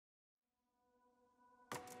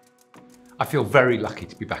I feel very lucky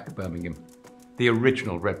to be back at Birmingham, the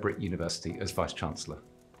original Red Brick University, as Vice-Chancellor.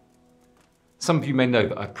 Some of you may know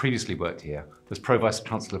that I previously worked here as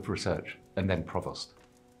Pro-Vice-Chancellor for Research and then Provost.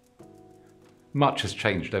 Much has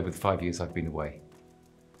changed over the 5 years I've been away.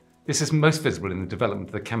 This is most visible in the development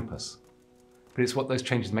of the campus, but it's what those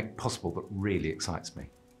changes make possible that really excites me.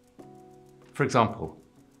 For example,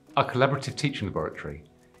 our collaborative teaching laboratory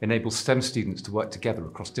enables STEM students to work together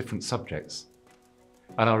across different subjects,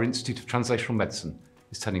 and our Institute of Translational Medicine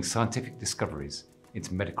is turning scientific discoveries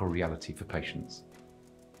into medical reality for patients.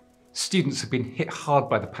 Students have been hit hard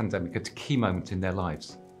by the pandemic at a key moment in their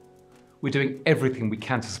lives. We're doing everything we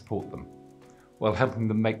can to support them, while helping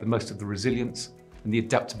them make the most of the resilience and the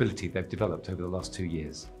adaptability they've developed over the last 2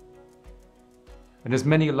 years. And as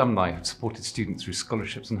many alumni have supported students through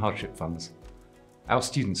scholarships and hardship funds, our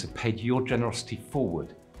students have paid your generosity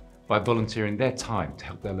forward by volunteering their time to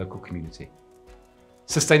help their local community.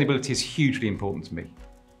 Sustainability is hugely important to me.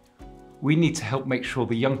 We need to help make sure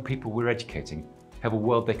the young people we're educating have a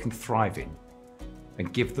world they can thrive in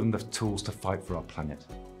and give them the tools to fight for our planet.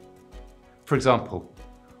 For example,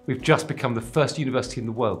 we've just become the first university in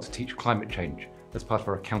the world to teach climate change as part of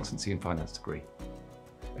our accountancy and finance degree,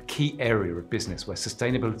 a key area of business where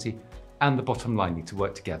sustainability and the bottom line need to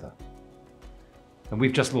work together. And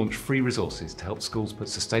we've just launched free resources to help schools put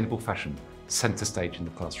sustainable fashion centre stage in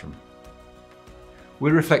the classroom.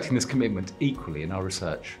 We're reflecting this commitment equally in our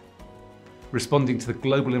research, responding to the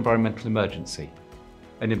global environmental emergency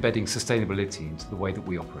and embedding sustainability into the way that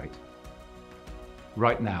we operate.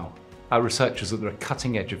 Right now, our researchers are at the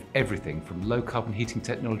cutting edge of everything from low carbon heating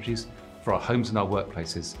technologies for our homes and our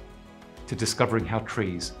workplaces to discovering how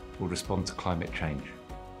trees will respond to climate change.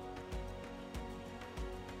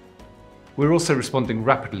 We're also responding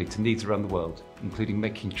rapidly to needs around the world, including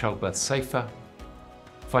making childbirth safer,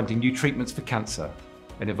 finding new treatments for cancer,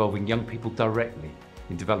 and involving young people directly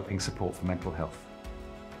in developing support for mental health.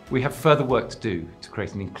 We have further work to do to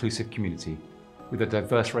create an inclusive community with a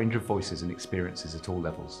diverse range of voices and experiences at all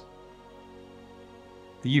levels.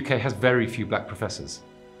 The UK has very few black professors,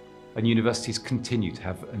 and universities continue to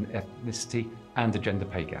have an ethnicity and a gender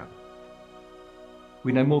pay gap.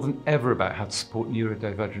 We know more than ever about how to support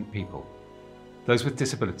neurodivergent people, those with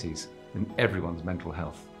disabilities, and everyone's mental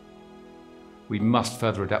health. We must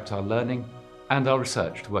further adapt our learning and our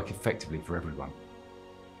research to work effectively for everyone.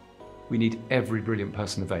 We need every brilliant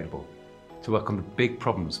person available to work on the big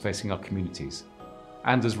problems facing our communities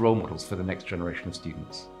and as role models for the next generation of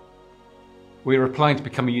students. We are applying to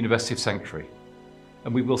become a University of Sanctuary,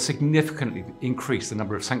 and we will significantly increase the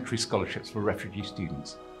number of Sanctuary scholarships for refugee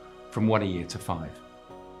students from 1 a year to 5.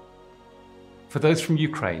 For those from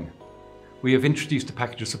Ukraine, we have introduced a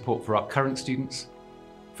package of support for our current students,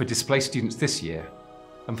 for displaced students this year,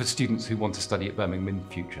 and for students who want to study at Birmingham in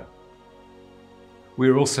the future. We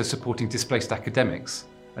are also supporting displaced academics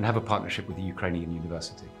and have a partnership with the Ukrainian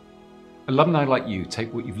University. Alumni like you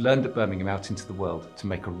take what you've learned at Birmingham out into the world to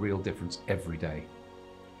make a real difference every day.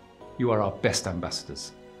 You are our best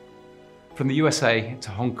ambassadors. From the USA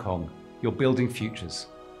to Hong Kong, you're building futures,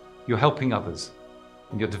 you're helping others,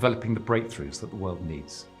 and you're developing the breakthroughs that the world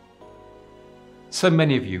needs. So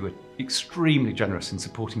many of you are extremely generous in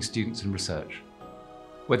supporting students and research,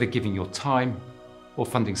 whether giving your time or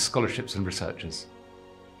funding scholarships and researchers.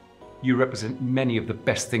 You represent many of the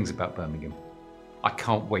best things about Birmingham. I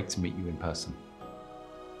can't wait to meet you in person.